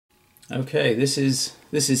Okay, this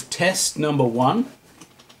is test number 1,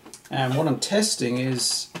 and what I'm testing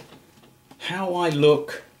is how I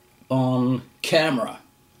look on camera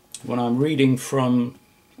when I'm reading from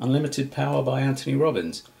Unlimited Power by Anthony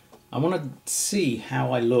Robbins. I want to see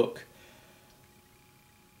how I look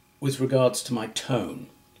with regards to my tone,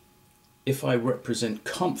 if I represent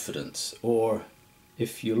confidence, or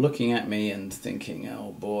if you're looking at me and thinking,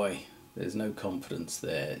 oh boy, there's no confidence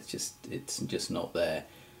there, it's just not there.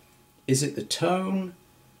 Is it the tone?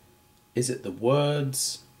 Is it the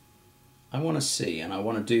words? I want to see, and I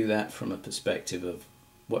want to do that from a perspective of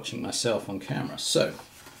watching myself on camera. So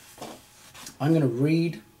I'm going to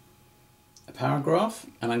read a paragraph,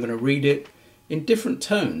 and I'm going to read it in different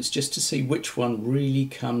tones just to see which one really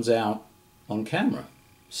comes out on camera.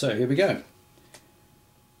 So here we go.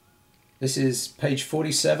 This is page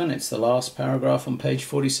 47. It's the last paragraph on page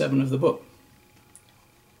 47 of the book.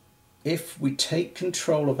 If we take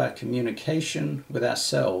control of our communication with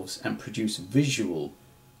ourselves and produce visual,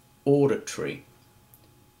 auditory,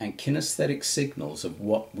 and kinesthetic signals of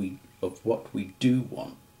what we do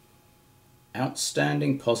want,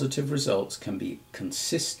 outstanding positive results can be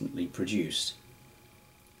consistently produced,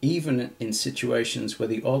 even in situations where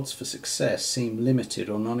the odds for success seem limited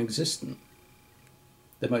or non-existent.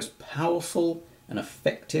 The most powerful and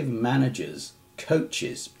effective managers,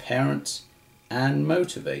 coaches, parents, and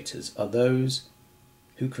motivators are those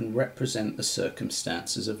who can represent the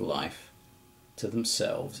circumstances of life to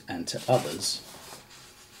themselves and to others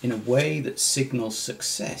in a way that signals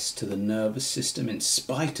success to the nervous system in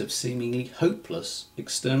spite of seemingly hopeless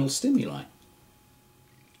external stimuli.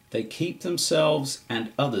 They keep themselves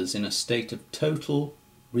and others in a state of total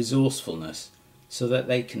resourcefulness so that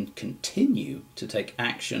they can continue to take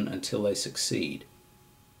action until they succeed.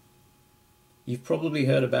 You've probably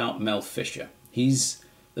heard about Mel Fisher. He's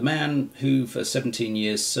the man who for 17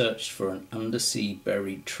 years searched for an undersea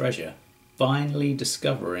buried treasure, finally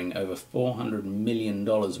discovering over $400 million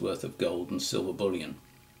worth of gold and silver bullion.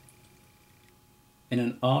 In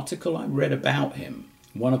an article I read about him,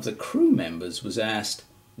 one of the crew members was asked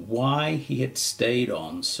why he had stayed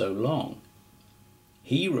on so long.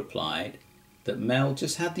 He replied that Mel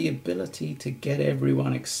just had the ability to get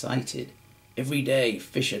everyone excited. Every day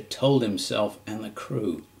Fisher told himself and the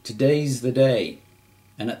crew, today's the day,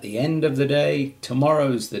 and at the end of the day,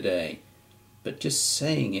 tomorrow's the day. But just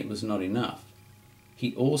saying it was not enough.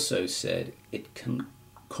 He also said it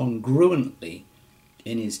congruently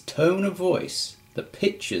in his tone of voice, the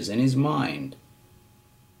pictures in his mind,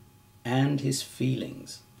 and his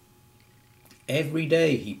feelings. Every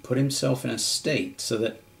day he put himself in a state so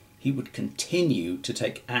that he would continue to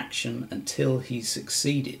take action until he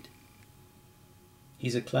succeeded.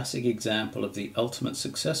 He's a classic example of the ultimate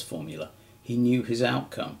success formula. He knew his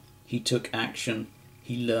outcome. He took action.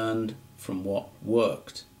 He learned from what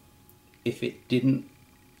worked. If it didn't,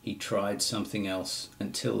 he tried something else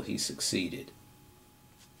until he succeeded.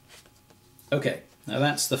 Okay, now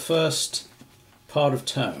that's the first part of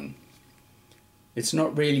tone. It's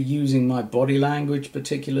not really using my body language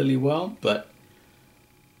particularly well, but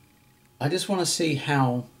I just want to see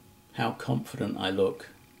how confident I look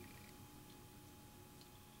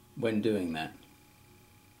when doing that.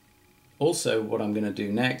 Also, what I'm going to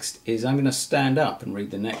do next is I'm going to stand up and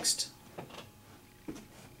read the next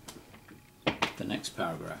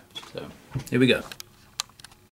paragraph. So here we go.